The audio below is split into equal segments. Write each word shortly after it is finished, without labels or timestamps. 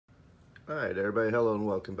Alright everybody, hello and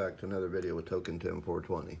welcome back to another video with Token Tim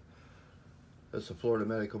 420. It's a Florida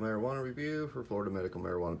medical marijuana review for Florida medical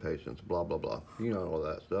marijuana patients, blah blah blah. You know all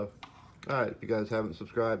that stuff. Alright, if you guys haven't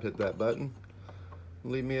subscribed, hit that button.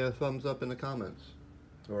 Leave me a thumbs up in the comments.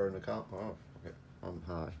 Or in the oh, okay, I'm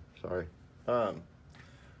high, sorry. Alright,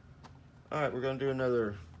 we're going to do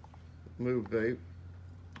another Move vape.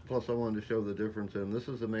 Plus I wanted to show the difference in, this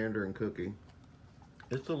is the Mandarin cookie.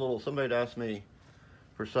 It's a little, somebody asked me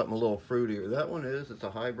for something a little fruitier. That one it's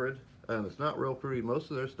a hybrid. It's not real fruity.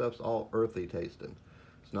 Most of their stuff's all earthy tasting.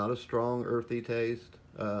 It's not a strong earthy taste.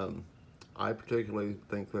 I particularly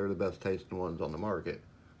think they're the best tasting ones on the market.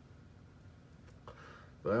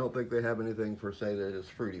 But I don't think they have anything for say that is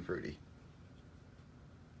fruity.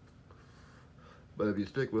 But if you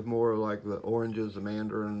stick with more like the oranges, the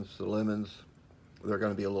mandarins, the lemons, they're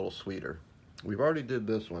going to be a little sweeter. We've already did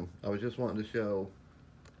this one. I was just wanting to show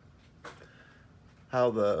how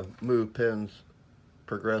the Move pens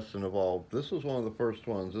progressed and evolved. This was one of the first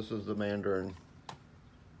ones. This is the Mandarin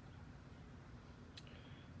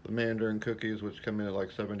cookies, which come in at like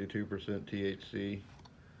 72% THC.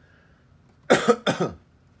 This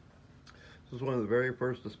is one of the very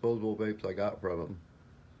first disposable vapes I got from them.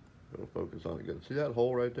 It'll focus on it good. See that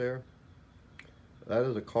hole right there? That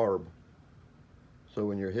is a carb. So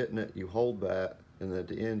when you're hitting it, you hold that, and then at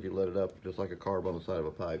the end you let it up just like a carb on the side of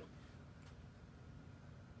a pipe.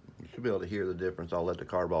 You should be able to hear the difference. I'll let the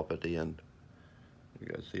carb off at the end. You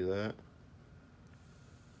guys see that?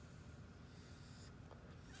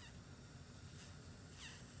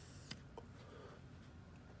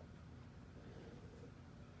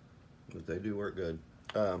 But they do work good.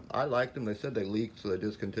 I liked them. They said they leaked, so they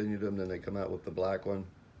discontinued them. Then they come out with the black one.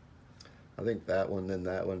 I think that one, then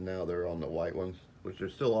that one. Now they're on the white ones, which are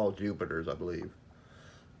still all Jupiters, I believe.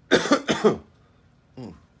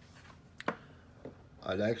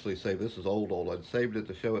 I'd actually say this is old. I'd saved it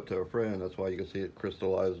to show it to a friend. That's why you can see it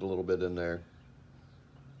crystallized a little bit in there.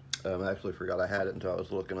 I actually forgot I had it until I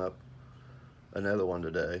was looking up another one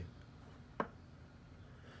today.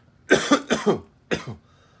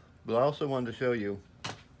 But I also wanted to show you,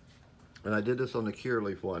 and I did this on the Cure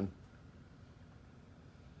Leaf one.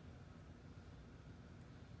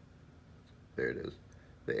 There it is.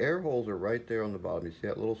 The air holes are right there on the bottom. You see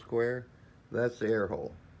that little square? That's the air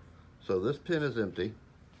hole. So this pin is empty.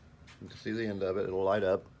 You can see the end of it. It'll light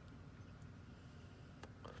up.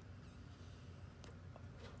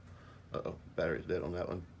 Uh-oh, battery's dead on that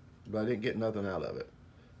one. But I didn't get nothing out of it.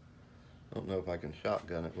 I don't know if I can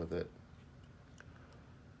shotgun it with it.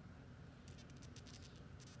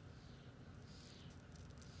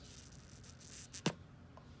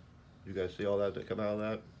 You guys see all that come out of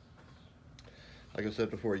that? Like I said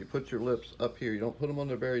before, you put your lips up here. You don't put them on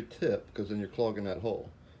the very tip because then you're clogging that hole.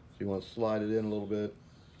 So you want to slide it in a little bit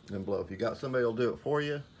and blow. If you got somebody who'll do it for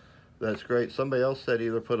you, that's great. Somebody else said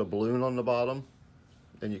either put a balloon on the bottom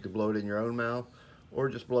and you could blow it in your own mouth, or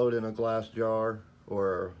just blow it in a glass jar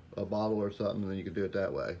or a bottle or something, and then you could do it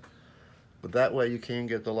that way. But that way you can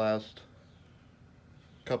get the last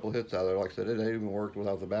couple hits out of there. Like I said, it ain't even worked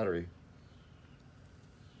without the battery.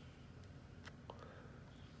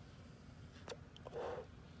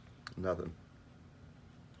 Nothing.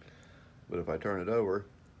 But if I turn it over,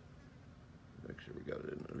 make sure we got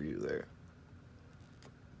it in the view there.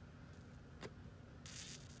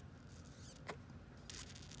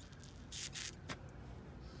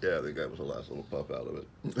 Yeah, I think that was the last little puff out of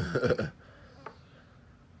it.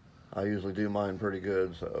 I usually do mine pretty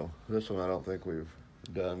good, so this one I don't think we've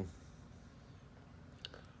done.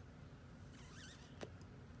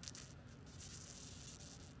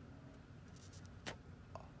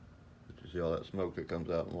 Did you see all that smoke that comes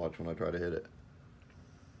out? And watch when I try to hit it.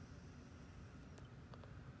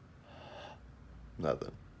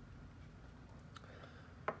 Nothing.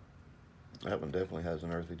 That one definitely has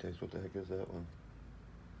an earthy taste. What the heck is that one?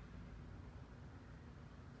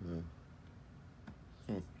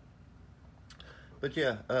 But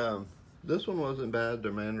yeah, this one wasn't bad.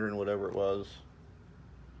 The Mandarin, whatever it was,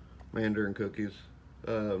 Mandarin cookies.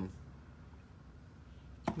 Nice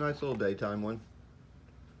little daytime one.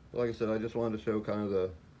 Like I said, I just wanted to show kind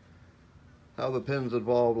of how the pens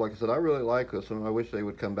evolved. Like I said, I really like this one. I wish they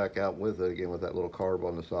would come back out with it again with that little carb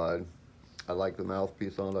on the side. I like the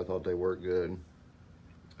mouthpiece on it. I thought they worked good.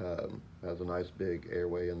 Has a nice big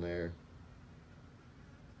airway in there.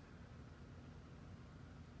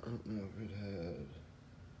 I don't know if it had.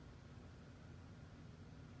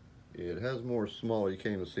 Yeah, it has more small. You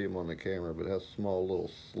can't even see them on the camera, but it has small little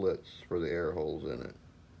slits for the air holes in it.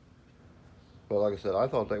 But like I said, I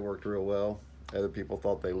thought they worked real well. Other people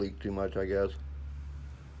thought they leaked too much, I guess.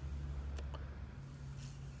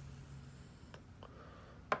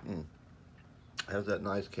 Has that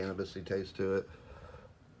nice cannabisy taste to it.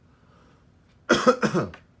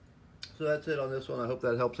 So that's it on this one. I hope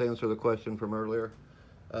that helps answer the question from earlier.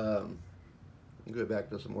 I'll go back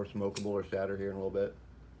to some more smokable or shatter here in a little bit.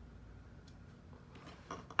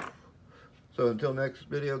 So until next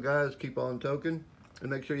video, guys, keep on toking and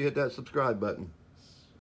make sure you hit that subscribe button.